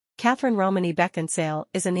Catherine Romany Beckinsale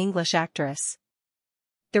is an English actress.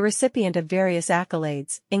 The recipient of various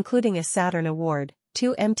accolades, including a Saturn Award,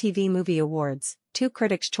 2 MTV Movie Awards, 2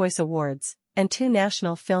 Critics' Choice Awards, and 2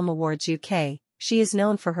 National Film Awards UK, she is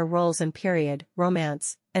known for her roles in period,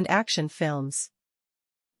 romance, and action films.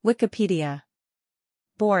 Wikipedia.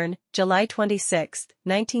 Born, July 26,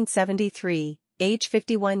 1973, age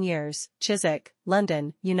 51 years, Chiswick,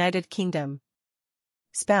 London, United Kingdom.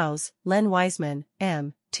 Spouse, Len Wiseman,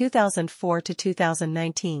 M., 2004 to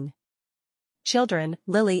 2019. Children,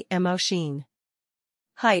 Lily M. O'Sheen.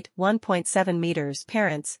 Height, 1.7 meters.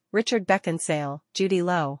 Parents, Richard Beckinsale, Judy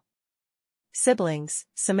Lowe. Siblings,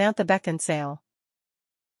 Samantha Beckinsale.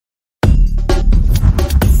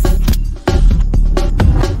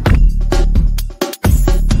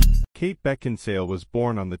 Kate Beckinsale was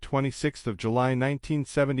born on the 26th of July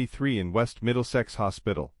 1973 in West Middlesex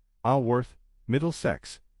Hospital, Alworth,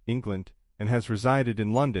 Middlesex, England, and has resided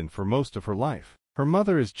in London for most of her life. Her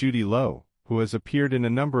mother is Judy Lowe, who has appeared in a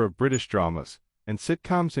number of British dramas and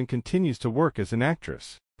sitcoms and continues to work as an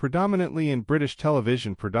actress, predominantly in British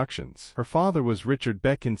television productions. Her father was Richard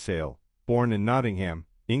Beckinsale, born in Nottingham,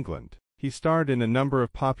 England. He starred in a number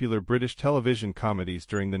of popular British television comedies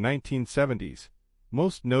during the 1970s,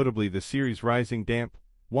 most notably the series Rising Damp,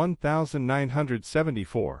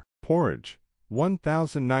 1974, Porridge,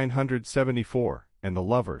 1974, and The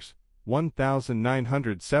Lovers,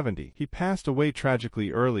 1970. He passed away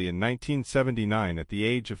tragically early in 1979 at the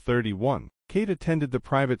age of 31. Kate attended the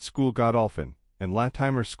private school Godolphin and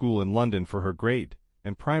Latimer School in London for her grade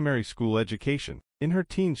and primary school education. In her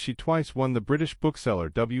teens she twice won the British bookseller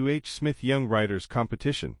W. H. Smith Young Writers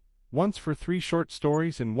Competition, once for 3 short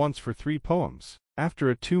stories and once for 3 poems. After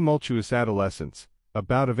a tumultuous adolescence, a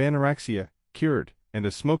bout of anorexia, cured, and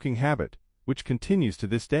a smoking habit, which continues to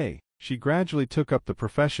this day, she gradually took up the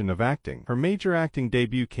profession of acting. Her major acting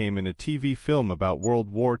debut came in a TV film about World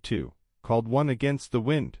War II, called One Against the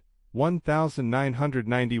Wind,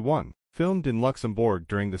 1991, filmed in Luxembourg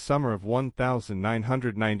during the summer of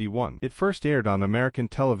 1991. It first aired on American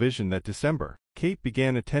television that December. Kate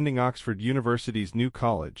began attending Oxford University's New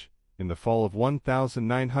College in the fall of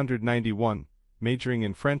 1991, majoring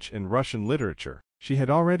in French and Russian literature. She had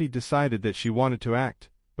already decided that she wanted to act,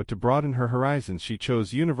 but to broaden her horizons she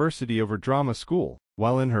chose university over drama school.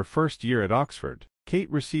 While in her first year at Oxford, Kate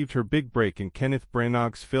received her big break in Kenneth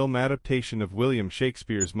Branagh's film adaptation of William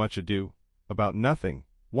Shakespeare's Much Ado About Nothing,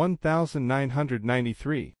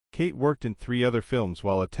 1993. Kate worked in 3 other films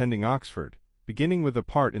while attending Oxford, beginning with a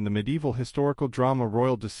part in the medieval historical drama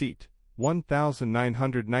Royal Deceit,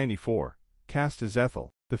 1994, cast as Ethel.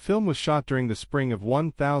 The film was shot during the spring of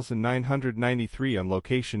 1993 on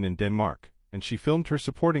location in Denmark, and she filmed her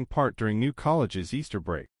supporting part during New College's Easter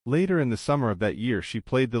break. Later in the summer of that year she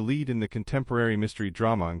played the lead in the contemporary mystery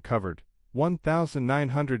drama Uncovered,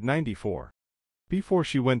 1994. Before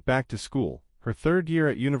she went back to school, her 3rd year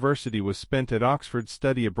at university was spent at Oxford's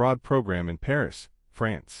study abroad program in Paris,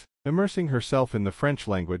 France, immersing herself in the French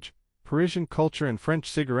language, Parisian culture and French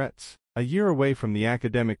cigarettes. A year away from the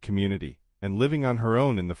academic community, and living on her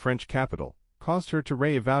own in the French capital, caused her to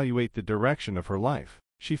re-evaluate the direction of her life.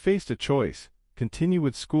 She faced a choice: continue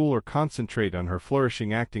with school or concentrate on her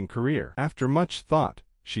flourishing acting career. After much thought,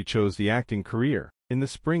 she chose the acting career. In the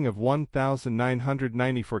spring of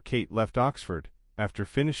 1994 Kate left Oxford, after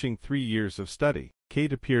finishing 3 years of study.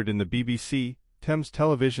 Kate appeared in the BBC, Thames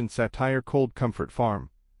television satire Cold Comfort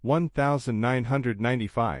Farm,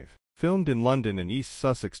 1995. Filmed in London and East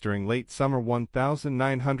Sussex during late summer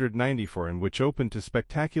 1994 and which opened to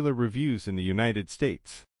spectacular reviews in the United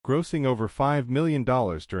States, grossing over $5 million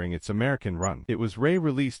during its American run. It was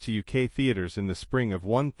re-released to UK theaters in the spring of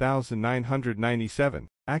 1997.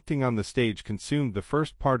 Acting on the stage consumed the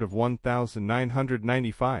first part of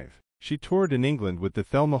 1995. She toured in England with the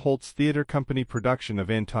Thelma Holtz Theatre Company production of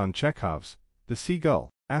Anton Chekhov's The Seagull.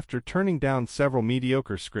 After turning down several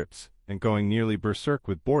mediocre scripts and going nearly berserk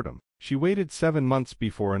with boredom, she waited 7 months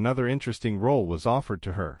before another interesting role was offered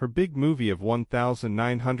to her. Her big movie of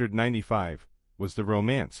 1995 was the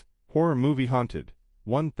romance horror movie Haunted,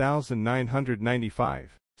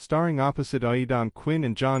 1995, starring opposite Aidan Quinn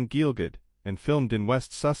and John Gielgud, and filmed in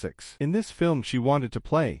West Sussex. In this film she wanted to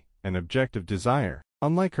play an objective desire.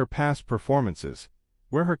 Unlike her past performances,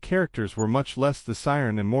 where her characters were much less the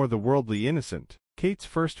siren and more the worldly innocent, Kate's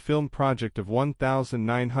first film project of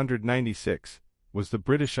 1996 was the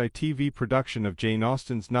British ITV production of Jane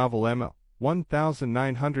Austen's novel Emma,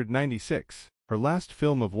 1996. Her last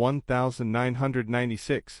film of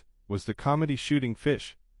 1996 was the comedy Shooting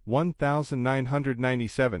Fish,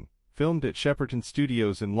 1997, filmed at Shepperton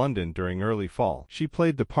Studios in London during early fall. She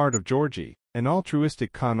played the part of Georgie, An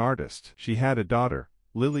altruistic con artist. She had a daughter,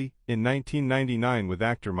 Lily, in 1999 with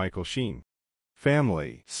actor Michael Sheen.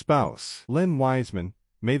 Family. Spouse. Len Wiseman,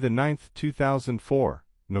 May 9, 2004,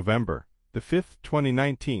 November 5,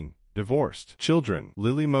 2019, divorced. Children.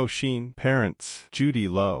 Lily Mo Sheen. Parents. Judy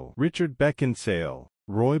Lowe. Richard Beckinsale.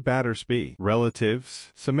 Roy Battersby.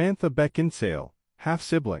 Relatives. Samantha Beckinsale,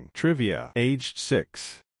 half-sibling. Trivia. Aged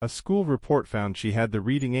 6. A school report found she had the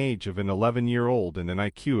reading age of an 11-year-old and an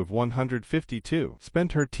IQ of 152.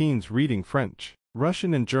 Spent her teens reading French,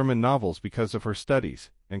 Russian and German novels because of her studies,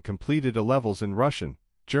 and completed A-levels in Russian,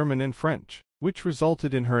 German and French, which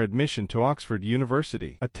resulted in her admission to Oxford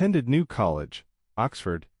University. Attended New College,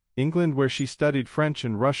 Oxford, England, where she studied French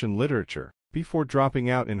and Russian literature, before dropping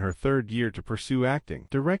out in her third year to pursue acting.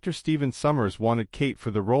 Director Stephen Sommers wanted Kate for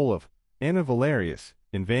the role of Anna Valerius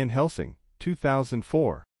in Van Helsing,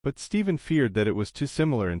 2004, but Stephen feared that it was too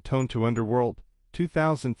similar in tone to Underworld,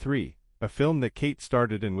 2003, a film that Kate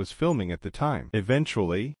started and was filming at the time.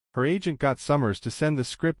 Eventually, her agent got Sommers to send the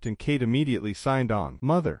script and Kate immediately signed on.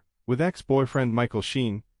 Mother. With ex-boyfriend Michael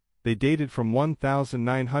Sheen, they dated from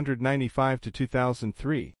 1995 to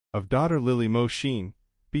 2003. Of daughter Lily Mo Sheen,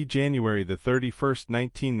 b. January 31,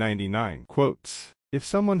 1999. Quotes. If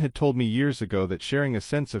someone had told me years ago that sharing a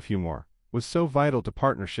sense of humor was so vital to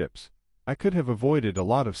partnerships, I could have avoided a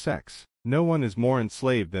lot of sex. No one is more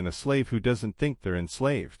enslaved than a slave who doesn't think they're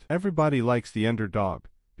enslaved. Everybody likes the underdog,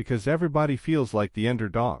 because everybody feels like the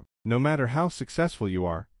underdog. No matter how successful you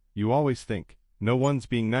are, you always think, no one's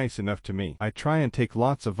being nice enough to me. I try and take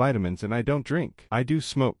lots of vitamins and I don't drink. I do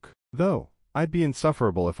smoke. Though, I'd be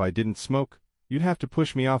insufferable if I didn't smoke. You'd have to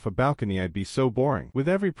push me off a balcony, I'd be so boring. With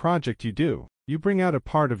every project you do, you bring out a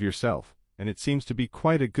part of yourself, and it seems to be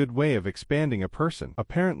quite a good way of expanding a person.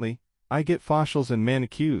 Apparently, I get facials and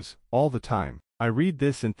manicures all the time. I read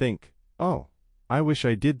this and think, oh, I wish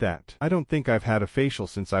I did that. I don't think I've had a facial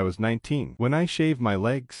since I was 19. When I shave my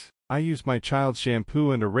legs, I use my child's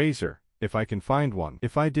shampoo and a razor, if I can find one.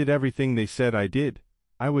 If I did everything they said I did,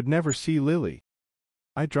 I would never see Lily.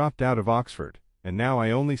 I dropped out of Oxford, and now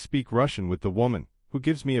I only speak Russian with the woman who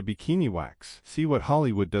gives me a bikini wax. See what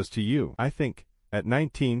Hollywood does to you. I think, at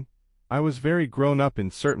 19, I was very grown up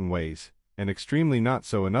in certain ways, and extremely not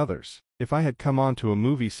so in others. If I had come onto a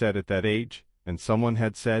movie set at that age, and someone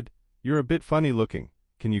had said, "You're a bit funny looking,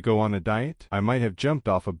 can you go on a diet?" I might have jumped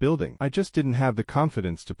off a building. I just didn't have the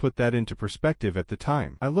confidence to put that into perspective at the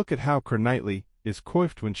time. I look at how Keira Knightley is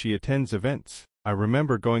coiffed when she attends events. I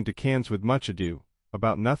remember going to Cannes with Much Ado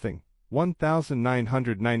About Nothing,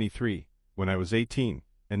 1993, when I was 18,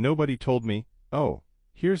 and nobody told me, oh,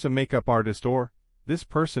 here's a makeup artist, or, this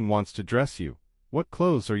person wants to dress you. What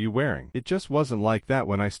clothes are you wearing? It just wasn't like that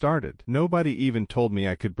when I started. Nobody even told me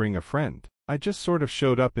I could bring a friend. I just sort of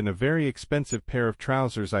showed up in a very expensive pair of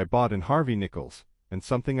trousers I bought in Harvey Nichols, and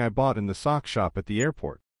something I bought in the sock shop at the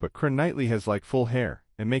airport. But Keira Knightley has like full hair,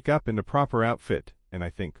 and makeup and a proper outfit, and I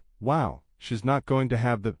think, wow, she's not going to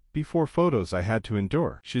have the before photos I had to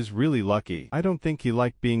endure. She's really lucky. I don't think he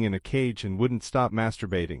liked being in a cage and wouldn't stop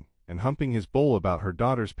masturbating and humping his bowl about her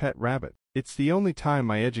daughter's pet rabbit. It's the only time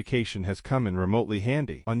my education has come in remotely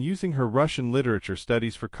handy. On using her Russian literature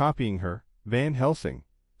studies for copying her Van Helsing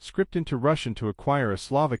script into Russian to acquire a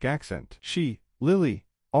Slavic accent. She, Lily,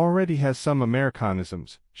 already has some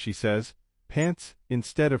Americanisms, she says, pants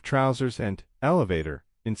instead of trousers and elevator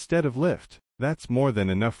instead of lift. That's more than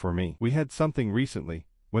enough for me. We had something recently,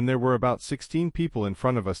 when there were about 16 people in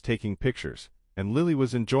front of us taking pictures, and Lily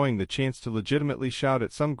was enjoying the chance to legitimately shout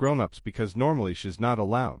at some grown-ups because normally she's not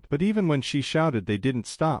allowed. But even when she shouted, they didn't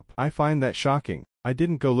stop. I find that shocking. I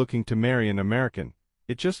didn't go looking to marry an American.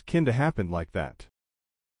 It just kinda happened like that.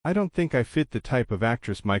 I don't think I fit the type of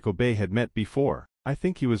actress Michael Bay had met before. I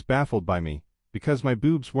think he was baffled by me, because my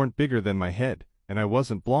boobs weren't bigger than my head, and I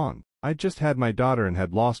wasn't blonde. I'd just had my daughter and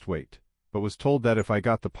had lost weight, but was told that if I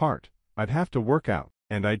got the part, I'd have to work out,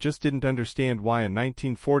 and I just didn't understand why a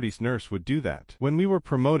 1940s nurse would do that. When we were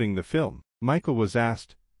promoting the film, Michael was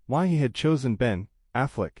asked why he had chosen Ben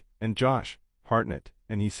Affleck and Josh Hartnett,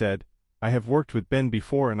 and he said, I have worked with Ben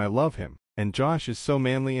before and I love him, and Josh is so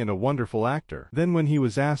manly and a wonderful actor. Then when he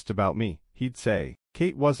was asked about me, he'd say,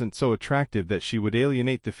 Kate wasn't so attractive that she would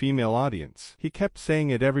alienate the female audience. He kept saying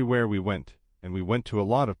it everywhere we went, and we went to a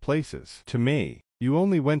lot of places. To me, you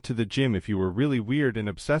only went to the gym if you were really weird and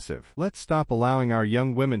obsessive. Let's stop allowing our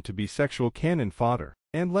young women to be sexual cannon fodder.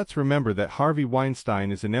 And let's remember that Harvey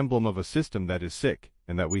Weinstein is an emblem of a system that is sick,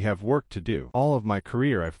 and that we have work to do. All of my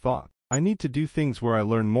career I've thought, I need to do things where I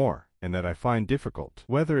learn more, and that I find difficult.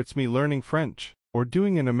 Whether it's me learning French, or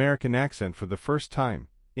doing an American accent for the first time,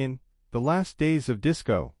 in The Last Days of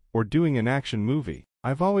Disco, or doing an action movie.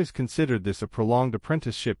 I've always considered this a prolonged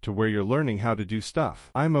apprenticeship to where you're learning how to do stuff.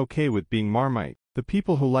 I'm okay with being Marmite. The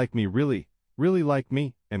people who like me really like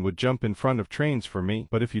me, and would jump in front of trains for me.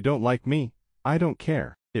 But if you don't like me, I don't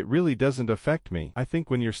care. It really doesn't affect me. I think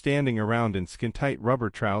when you're standing around in skin-tight rubber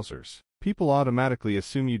trousers, people automatically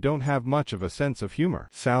assume you don't have much of a sense of humor.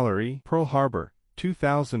 Salary, Pearl Harbor,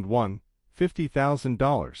 2001,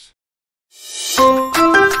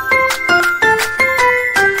 $50,000.